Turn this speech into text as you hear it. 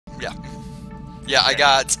Yeah. Yeah, I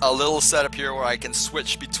got a little setup here where I can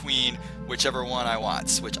switch between whichever one I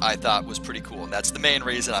want, which I thought was pretty cool, and that's the main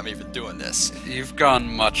reason I'm even doing this. You've gone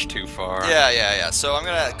much too far. Yeah. So I'm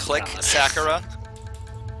gonna click Sakura.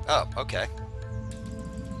 Oh, okay.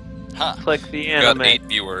 Huh. Click the You got anime. 8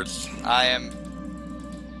 viewers. I am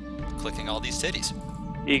clicking all these titties.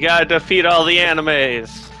 You gotta defeat all the animes.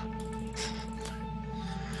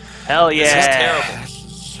 Hell yeah. This is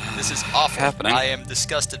terrible. This is awful. Happening. I am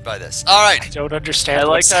disgusted by this. Alright. I don't understand I like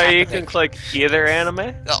what's how you happening. can click either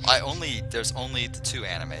anime. No, there's only the 2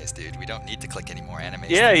 animes, dude. We don't need to click any more animes.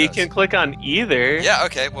 Yeah, than you those. can click on either. Yeah,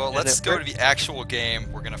 okay, well, And let's it go to works. the actual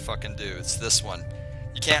game we're gonna fucking do. It's this one.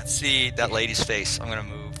 You can't see that lady's face. I'm gonna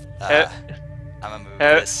move,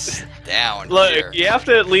 this down Look, here. you have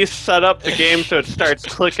to at least set up the game so it starts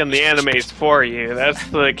clicking the animes for you. That's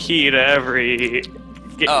the key to every.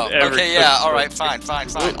 Oh, every okay, yeah, click. alright, fine.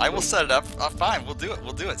 I will set it up. Fine, we'll do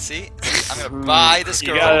it, see? I'm gonna buy this You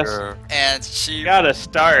girl, gotta- and she... You gotta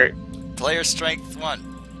start. Player strength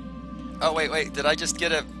 1. Oh, wait, did I just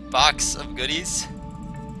get a box of goodies?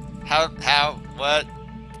 What?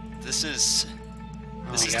 This is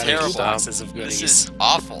You gotta terrible. use boxes of This goodies. is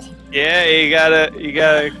awful. Yeah, you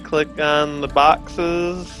gotta click on the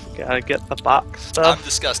boxes. Gotta get the box I'm stuff.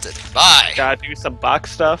 disgusted. Bye. Gotta do some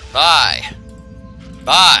box stuff. Bye.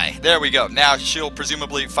 There we go. Now she'll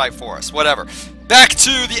presumably fight for us. Whatever. Back to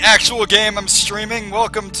the actual game I'm streaming.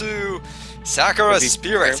 Welcome to Sakura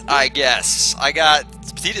Spirit, I guess. I got...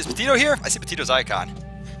 Is Patito here? I see Patito's icon.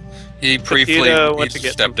 He briefly Patito went to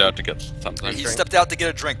get stepped some- out to get something. He stepped out to get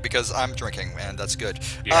a drink because I'm drinking, and that's good.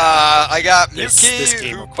 Yeah. I got This Miyuki,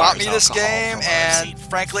 game who requires bought me this alcohol game, from what I've and seen.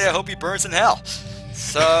 frankly, I hope he burns in hell.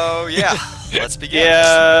 So, yeah, let's begin.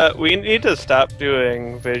 Yeah, we need to stop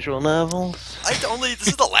doing visual novels. This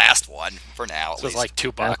is the last one, for now, at It was least. like $2,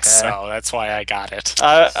 Okay. so that's why I got it.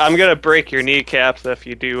 I'm gonna break your kneecaps if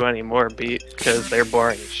you do any more beat, because they're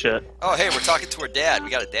boring as shit. Oh, hey, we're talking to our dad. We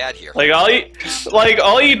got a dad here. Like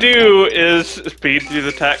all you do is speed through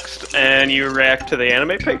the text and you react to the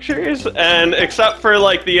anime pictures, and except for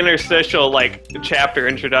like the interstitial like chapter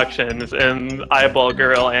introductions and Eyeball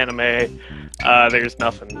Girl anime, there's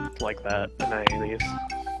nothing like that in any of these.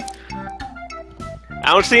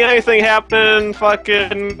 I don't see anything happen,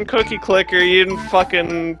 fucking cookie clicker. You didn't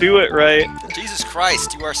fucking do it right. Jesus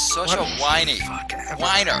Christ, you are such a whiny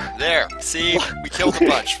whiner. There, see? We killed a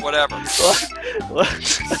bunch. Whatever.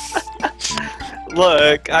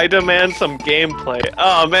 Look, I demand some gameplay.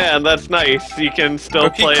 Oh man, that's nice. You can still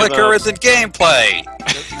Cookie play clicker the... isn't gameplay!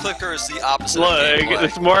 Cookie clicker is the opposite Look, of gameplay.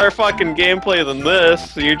 it's more fucking gameplay than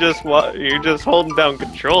this. You're just holding down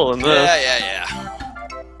control in this. Yeah.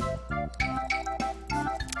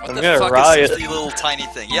 What I'm the gonna fuck riot. is this little tiny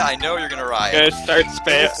thing? Yeah, I know you're gonna I'm riot. gonna start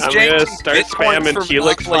Bitcoin spamming for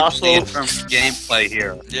Helix monopoly in fossils. terms of gameplay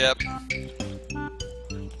here. Yep.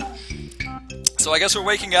 So I guess we're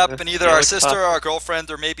waking up, and either our Helix sister fossils. or our girlfriend,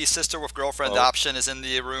 or maybe sister with girlfriend option, is in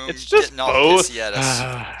the room It's just getting all both. pissy at us.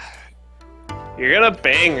 You're gonna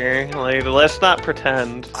bang her. Like, let's not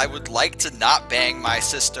pretend. I would like to not bang my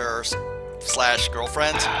sister slash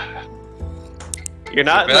girlfriend. You're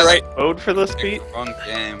not in the right mode for this beat. Wrong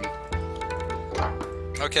game.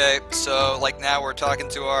 Okay, so like now we're talking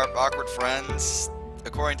to our awkward friends.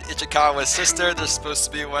 According to Ichikawa's sister, there's supposed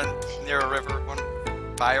to be one near a river, one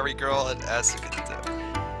fiery girl and Asuka.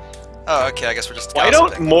 Oh, okay, I guess we're just Why don't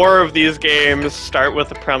gossiping. more of these games start with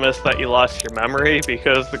the premise that you lost your memory,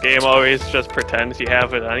 because the game always just pretends you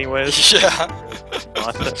have it anyways? Yeah.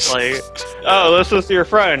 Like, oh, this is your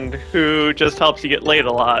friend who just helps you get laid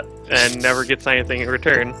a lot and never gets anything in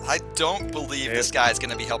return. I don't believe this guy's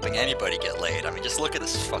gonna be helping anybody get laid. I mean, just look at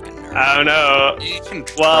this fucking nerd. I don't know. You can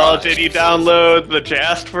Well, try. did you download the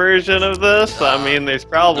JAST version of this? I mean, there's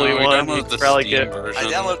probably No, we one you downloaded could the probably Steam get. version.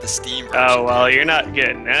 I downloaded the Steam version. Oh well, dude. you're not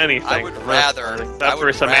getting anything. I would from rather, this, except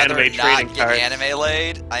for some anime not trading get cards. anime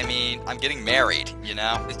laid. I mean, I'm getting married, you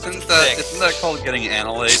know? Isn't that called getting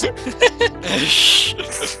annihilated?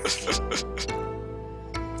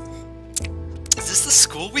 Is this the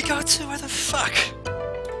school we go to? Where the fuck?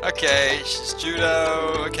 Okay, she's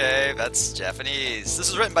judo. Okay, that's Japanese. This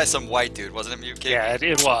was written by some white dude, wasn't it, Miyuki? Yeah,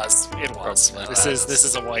 it was. Probably. This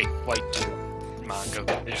is a white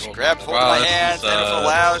manga. She grabbed hold Wow, of my this hand, is, and with a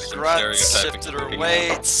loud some grunt, stereotyping shifted her cooking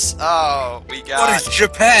weights. Oh, we What got is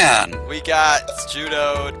Japan?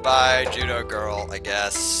 judoed by judo girl, I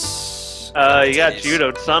guess. You got Titties.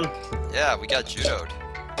 judoed, son. Yeah, we got judoed.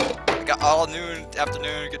 We got all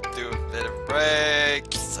afternoon, get to do a bit of a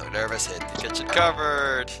break. So nervous, hit the kitchen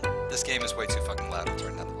cupboard. This game is way too fucking loud. I'll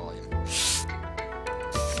turn down the volume.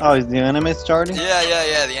 Oh, is the anime starting?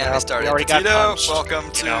 Yeah, the anime started. We already got Patito, punched,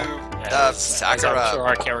 welcome to as Sakura. I'm sure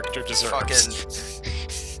our character deserves.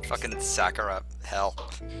 Fucking Sakura hell.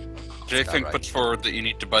 J-Think right. puts forward that you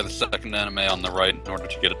need to buy the second anime on the right in order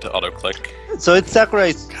to get it to auto-click. So it's Sakura Oh,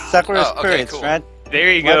 okay, Spirits, cool. right?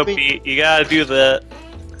 There you go, Let me- Pete. You gotta do that.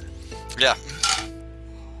 Yeah.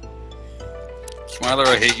 Smiler,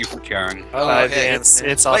 I hate you for caring. Oh, hey, it's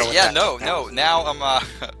auto. Wait, yeah, no. Now I'm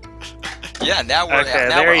yeah, now we're Okay,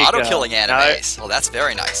 now there we're you auto go. killing Now- animes. Well, that's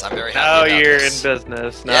very nice. I'm very Now happy about you're this. in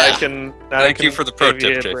business. Now Yeah. I can. Now Thank I you can for the pro give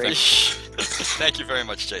you tip, a break. Thank you very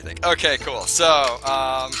much, J-Think. Okay, cool. So,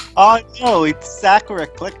 Oh no, it's Sakura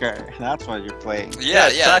Clicker. That's what you're playing. yeah,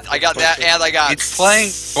 Yeah, I got that, and I got. He's playing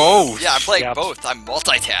both! Yeah, I'm playing Yep. both. I'm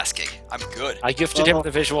multitasking. I'm good. I gifted him the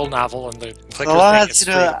visual novel and the clicker So long thing as is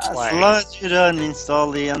you free don't, to as play. long as you don't install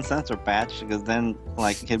the uncensored patch, because then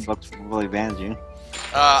like Hitbox will ban you.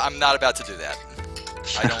 I'm not about to do that.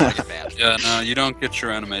 I don't want to get banned. Yeah, no, you don't get your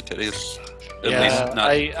anime titties. At Yeah, least not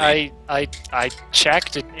I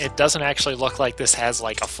checked. It doesn't actually look like this has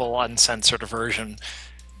like a full uncensored version.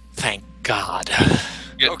 Thank God.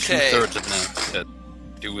 get Okay. 2/3 of them.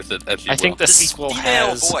 Do with it as you I think will. the sequel female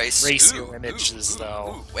has voice. racier Ooh, images, ooh,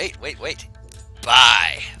 though. ooh, wait.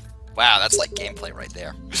 Bye. Wow, that's like gameplay right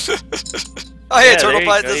there. Oh, hey, Yeah, Turtle there you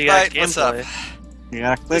Bite, go, this you got bite. What's up? gameplay. You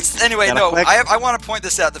gotta click. Anyway, gotta no, click. I want to point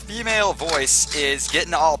this out. The female voice is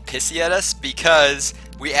getting all pissy at us because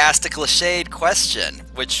we asked a cliched question,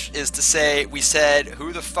 which is to say, we said,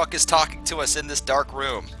 who the fuck is talking to us in this dark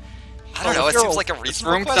room? I don't know, it seems like a This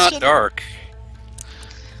reasonable room's question. not dark.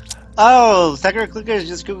 Oh, Sakura Clicker is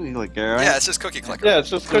just Cookie Clicker, right? Yeah, it's just Cookie Clicker. Yeah, it's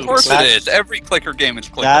just Of good. course it That's- is. Every clicker game is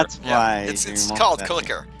clicker. That's Yeah, why. it's you're called multitasking.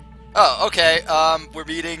 Clicker. Oh, okay. We're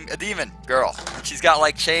meeting a demon girl. She's got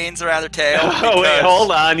like chains around her tail. Oh wait, because-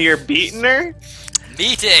 hold on. You're beating her?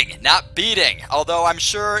 Meeting, not beating. Although I'm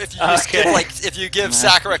sure if you just Okay. give if you give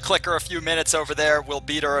Sakura Clicker a few minutes over there, we'll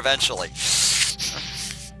beat her eventually.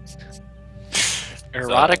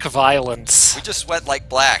 Erotic violence. We just went like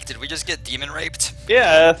black. Did we just get demon raped?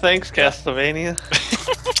 Yeah, thanks, Castlevania.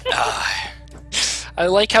 Ah, I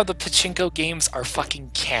like how the pachinko games are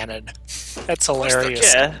fucking canon. That's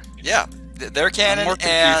hilarious. Yeah. yeah, they're I'm canon, more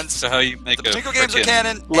and confused to how you make the a Pachinko games are frickin-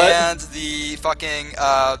 canon, Let- and the fucking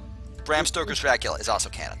Bram Stoker's Dracula is also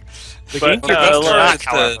canon. The But, GameCube uh, is look- not, It's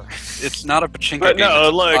however. It's not a pachinko But game, no,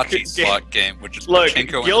 it's look, a bocce ga- slot game, which is Look,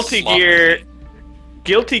 pachinko and Guilty slot. Gear.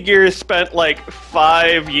 Guilty Gear spent like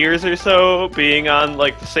 5 years or so being on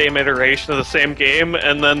like the same iteration of the same game,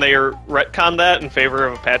 and then they retconned that in favor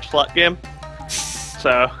of a patch slot game.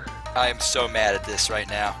 So I am so mad at this right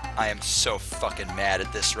now. I am so fucking mad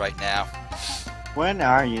at this right now. When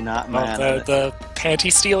are you not Well, mad at it? the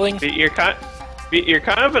panty stealing. you're kind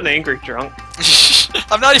of an angry drunk.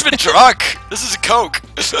 I'm not even drunk. This is a Coke.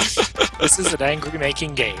 This is an angry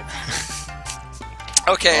making game.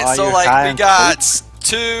 Okay, Oh, so you're like high we on got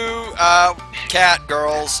two cat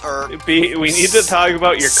girls or We need to talk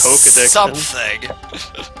about your coke addiction. something.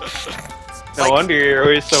 No Like, wonder you're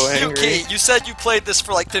always so angry. Yuki, you said you played this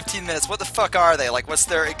for like 15 minutes. What the fuck are they? Like, what's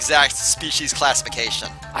their exact species classification?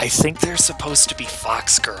 I think they're supposed to be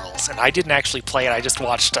fox girls, and I didn't actually play it. I just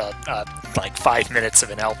watched like 5 minutes of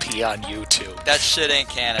an LP on YouTube. That shit ain't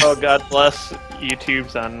canon. Oh, God bless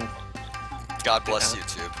YouTube's on. God bless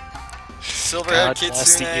YouTube. Silver-haired God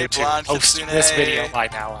bless the kitsune, YouTube blonde posting kitsune. this video by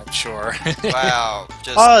now, I'm sure. Wow,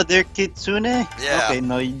 just Oh, they're Kitsune? Yeah. Okay,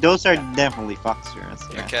 no, those are definitely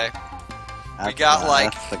foxers. Yeah. okay. We That's, got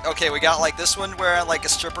like that's okay, we got like this one wearing like a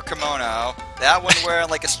stripper kimono. That one wearing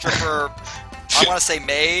like a stripper. I want to say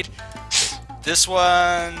maid. This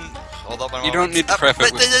one. Hold up. You don't need to preface But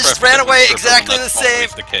it with they just preface ran it with away stripper exactly when the that's same.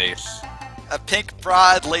 always the case. A pink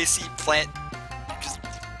broad lacy plant.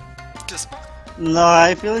 Just No,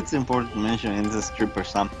 I feel it's important to mention it's a strip or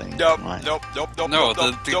something. nope, Right. nope, nope, nope. No, nope,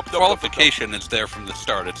 the nope, nope, nope, qualification is there from the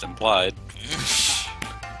start, it's implied. nope.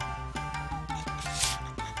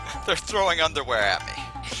 They're throwing underwear at me.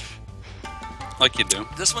 Like you do.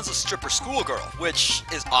 This one's a stripper schoolgirl, which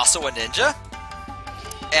is also a ninja.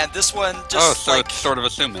 And this one just Oh, so like it's sort of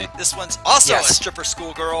assuming. this one's also Yes. a stripper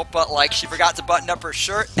schoolgirl, but like she forgot to button up her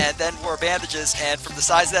shirt and then wore bandages, and from the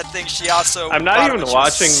size of that thing, she also. I'm bought not it even when she was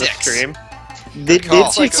watching the 6. stream. Did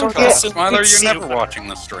call. she Like, good forget? call. Smiler, It's you're never super. watching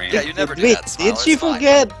the stream. Yeah, you never do Wait, that. Smiler, did she it's fine.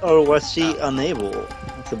 forget, or was she unable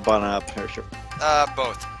to button up her shirt?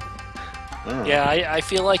 Both. Oh. Yeah, I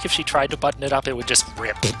feel like if she tried to button it up, it would just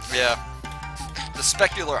rip. Yeah. The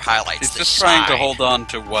specular highlights. She's the just trying to shine. hold on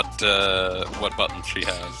to what buttons she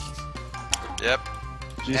has. Yep.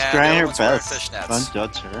 She's And trying the her other one's wearing best. fishnets. Don't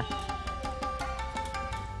judge her.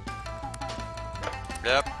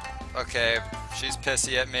 Yep. Okay. She's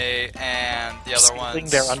pissy at me, and the other one's Stealing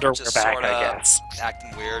their underwear just back, sorta I guess.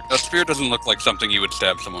 acting weird. That spear doesn't look like something you would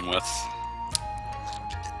stab someone with.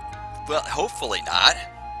 Well, hopefully not.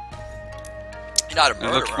 You're not a It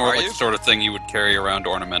murderer, looks more are like you? the sort of thing you would carry around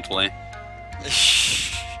ornamentally.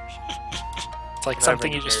 It's like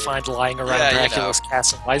something you just find lying around Yeah, you Dracula's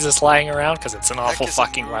castle. Why is this lying around? Because it's an awful Heck is a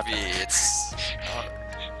fucking movie. weapon. It's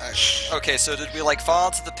okay. So did we like fall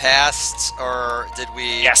into the past, or did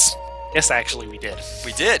we? Yes. Yes, actually, we did.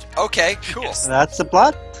 We did. Okay, cool. Yes. That's the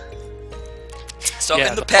plot. So Yeah,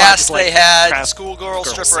 in the the plot past, is like they had crap schoolgirl girl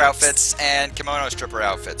stripper sex. outfits and kimono stripper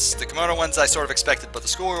outfits. The kimono ones I sort of expected, but the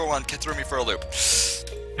schoolgirl one threw me for a loop.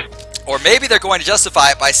 Or maybe they're going to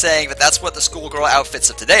justify it by saying that that's what the schoolgirl outfits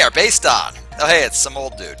of today are based on. Oh, hey, it's some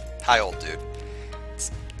old dude. Hi, old dude.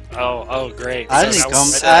 Oh, great. I So didn't that come.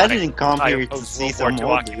 was I like didn't come high here to post see World some War II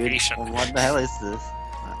old dude. occupation. Well, what the hell is this?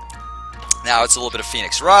 Now it's a little bit of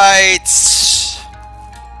Phoenix Wright.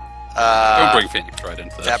 Don't bring Phoenix right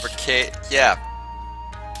into this. Fabricate. Yeah.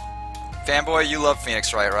 Fanboy, you love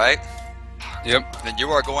Phoenix Wright, right? Yep. Then you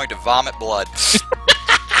are going to vomit blood.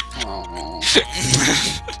 Oh.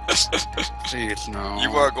 Please, no. You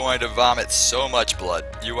are going to vomit so much blood.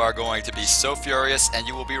 You are going to be so furious, and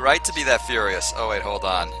you will be right to be that furious. Oh, wait, hold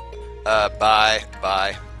on. Bye.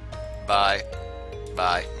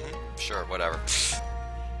 Sure, whatever.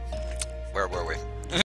 Where were we?